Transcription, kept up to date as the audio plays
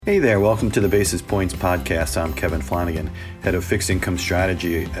Hey there, welcome to the Basis Points podcast. I'm Kevin Flanagan, head of fixed income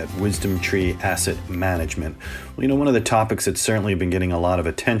strategy at WisdomTree Asset Management. Well, one of the topics that's certainly been getting a lot of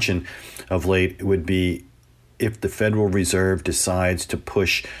attention of late would be if the Federal Reserve decides to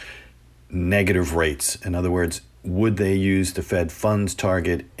push negative rates. In other words, would they use the Fed funds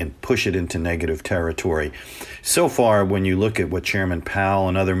target and push it into negative territory? So far, when you look at what Chairman Powell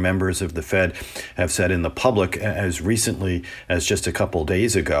and other members of the Fed have said in the public as recently as just a couple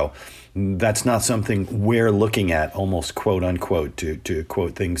days ago, that's not something we're looking at, almost quote unquote, to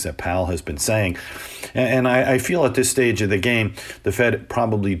quote things that Powell has been saying. And I feel at this stage of the game, the Fed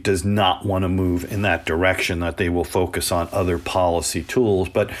probably does not want to move in that direction, that they will focus on other policy tools.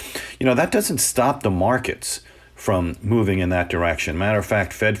 But, that doesn't stop the markets from moving in that direction. Matter of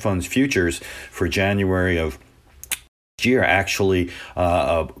fact, Fed funds futures for January of year actually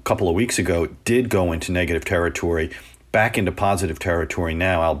a couple of weeks ago did go into negative territory, back into positive territory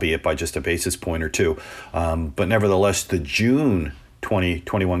now, albeit by just a basis point or two. But nevertheless, the June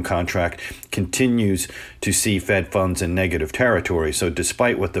 2021 contract continues to see Fed funds in negative territory. So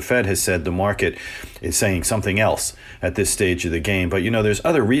despite what the Fed has said, the market is saying something else at this stage of the game. But there's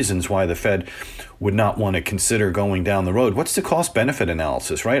other reasons why the Fed would not want to consider going down the road. What's the cost benefit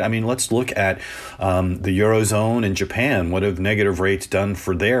analysis, right? I mean, let's look at the Eurozone and Japan. What have negative rates done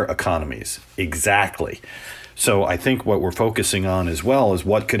for their economies? Exactly. So I think what we're focusing on as well is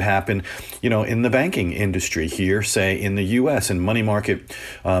what could happen, in the banking industry here, say in the U.S. and money market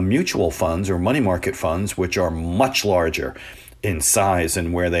mutual funds or money market funds, which are much larger in size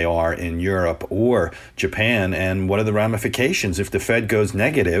than where they are in Europe or Japan. And what are the ramifications? If the Fed goes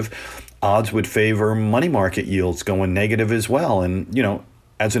negative, odds would favor money market yields going negative as well. And,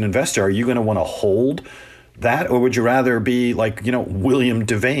 as an investor, are you going to want to hold that, or would you rather be like, William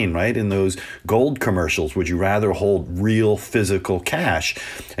Devane, right? In those gold commercials, would you rather hold real physical cash?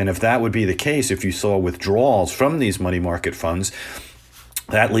 And if that would be the case, if you saw withdrawals from these money market funds,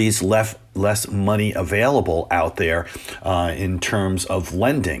 that leaves less money available out there in terms of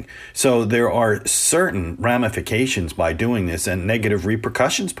lending. So there are certain ramifications by doing this and negative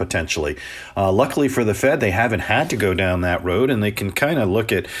repercussions potentially. Luckily for the Fed, they haven't had to go down that road, and they can kind of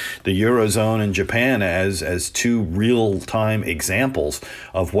look at the Eurozone and Japan as two real-time examples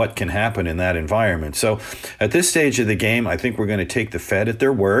of what can happen in that environment. So at this stage of the game, I think we're going to take the Fed at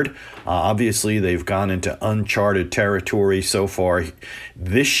their word. Obviously, they've gone into uncharted territory so far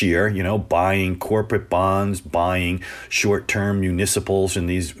this year, buying corporate bonds, buying short-term municipals in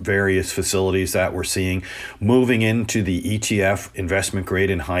these various facilities that we're seeing, moving into the ETF investment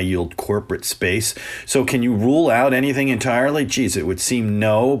grade and high yield corporate space. So can you rule out anything entirely? Geez, it would seem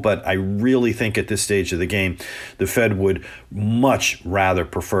no, but I really think at this stage of the game, the Fed would much rather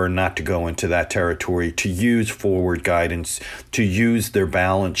prefer not to go into that territory, to use forward guidance, to use their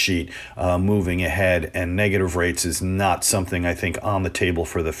balance sheet moving ahead, and negative rates is not something I think on the table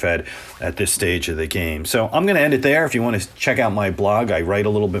for the Fed at this stage of the game. So I'm going to end it there. If you want to check out my blog, I write a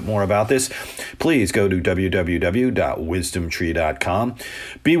little bit more about this. Please go to www.wisdomtree.com.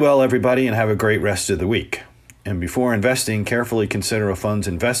 Be well, everybody, and have a great rest of the week. And before investing, carefully consider a fund's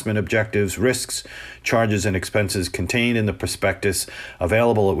investment objectives, risks, charges, and expenses contained in the prospectus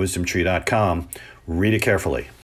available at wisdomtree.com. Read it carefully.